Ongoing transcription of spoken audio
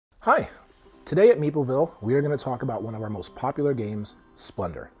Hi! Today at Meepleville, we are going to talk about one of our most popular games,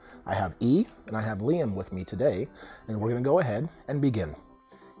 Splendor. I have E and I have Liam with me today, and we're going to go ahead and begin.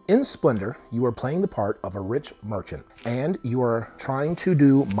 In Splendor, you are playing the part of a rich merchant, and you are trying to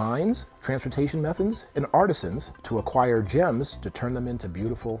do mines, transportation methods, and artisans to acquire gems to turn them into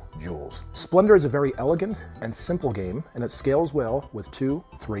beautiful jewels. Splendor is a very elegant and simple game, and it scales well with 2,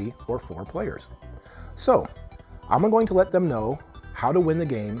 3, or 4 players. So, I'm going to let them know how to win the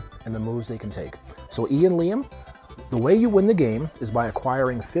game and the moves they can take. So E and Liam, the way you win the game is by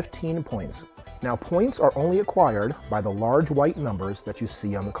acquiring 15 points. Now points are only acquired by the large white numbers that you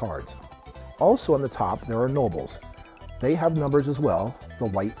see on the cards. Also on the top there are nobles. They have numbers as well, the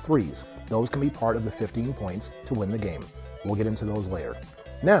white 3s. Those can be part of the 15 points to win the game. We'll get into those later.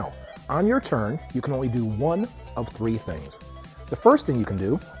 Now, on your turn, you can only do one of 3 things. The first thing you can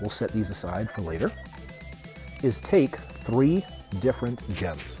do, we'll set these aside for later, is take 3 different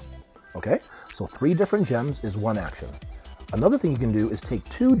gems. Okay, so 3 different gems is one action. Another thing you can do is take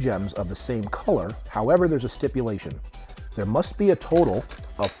 2 gems of the same color. However, there's a stipulation. There must be a total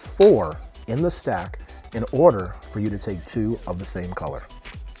of 4 in the stack in order for you to take 2 of the same color.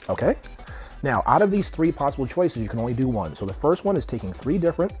 Okay, now out of these 3 possible choices, you can only do one. So the first one is taking 3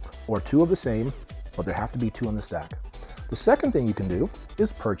 different or 2 of the same, but there have to be 2 in the stack. The second thing you can do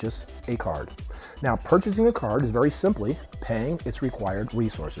is purchase a card. Now, purchasing a card is very simply paying its required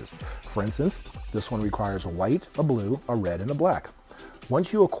resources. For instance, this one requires a white, a blue, a red, and a black.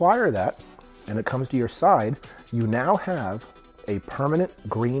 Once you acquire that, and it comes to your side, you now have a permanent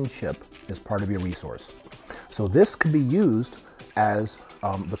green chip as part of your resource. So this could be used as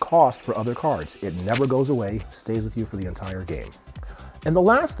the cost for other cards. It never goes away, stays with you for the entire game. And the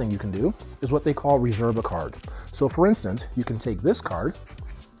last thing you can do is what they call reserve a card. So for instance, you can take this card,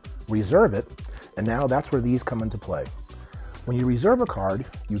 reserve it, and now that's where these come into play. When you reserve a card,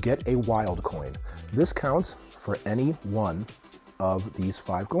 you get a wild coin. This counts for any one of these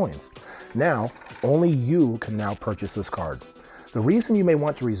 5 coins. Now, only you can now purchase this card. The reason you may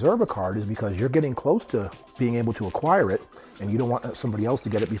want to reserve a card is because you're getting close to being able to acquire it, and you don't want somebody else to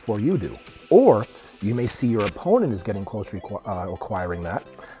get it before you do. Or you may see your opponent is getting close to acquiring that.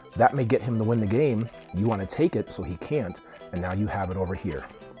 That may get him to win the game. You want to take it so he can't, and now you have it over here.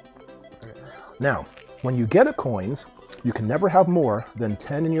 Now, when you get coins, you can never have more than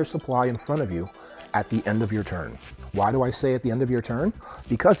 10 in your supply in front of you at the end of your turn. Why do I say at the end of your turn?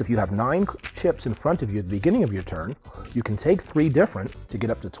 Because if you have 9 chips in front of you at the beginning of your turn, you can take 3 different to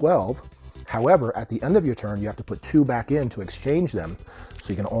get up to 12. However, at the end of your turn, you have to put 2 back in to exchange them, so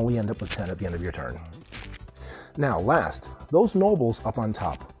you can only end up with 10 at the end of your turn. Now, last, those nobles up on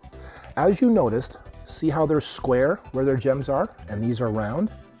top. As you noticed, see how they're square where their gems are, and these are round?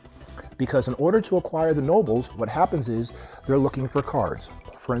 Because in order to acquire the nobles, what happens is they're looking for cards.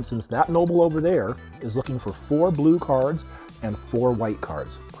 For instance, that noble over there is looking for 4 blue cards and 4 white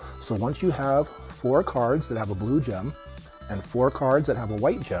cards. So once you have 4 cards that have a blue gem and 4 cards that have a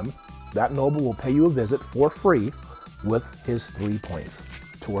white gem, that noble will pay you a visit for free with his 3 points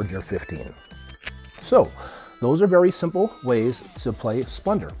towards your 15. So those are very simple ways to play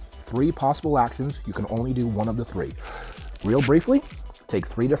Splendor. 3 possible actions, you can only do one of the 3. Real briefly, take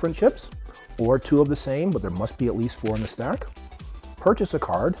 3 different chips, or 2 of the same, but there must be at least 4 in the stack. Purchase a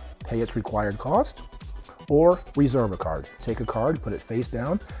card, pay its required cost, or reserve a card. Take a card, put it face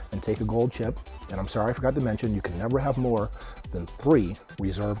down, and take a gold chip. And I'm sorry I forgot to mention, you can never have more than 3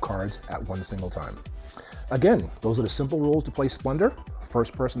 reserve cards at one single time. Again, those are the simple rules to play Splendor.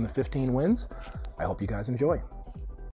 First person to 15 wins. I hope you guys enjoy.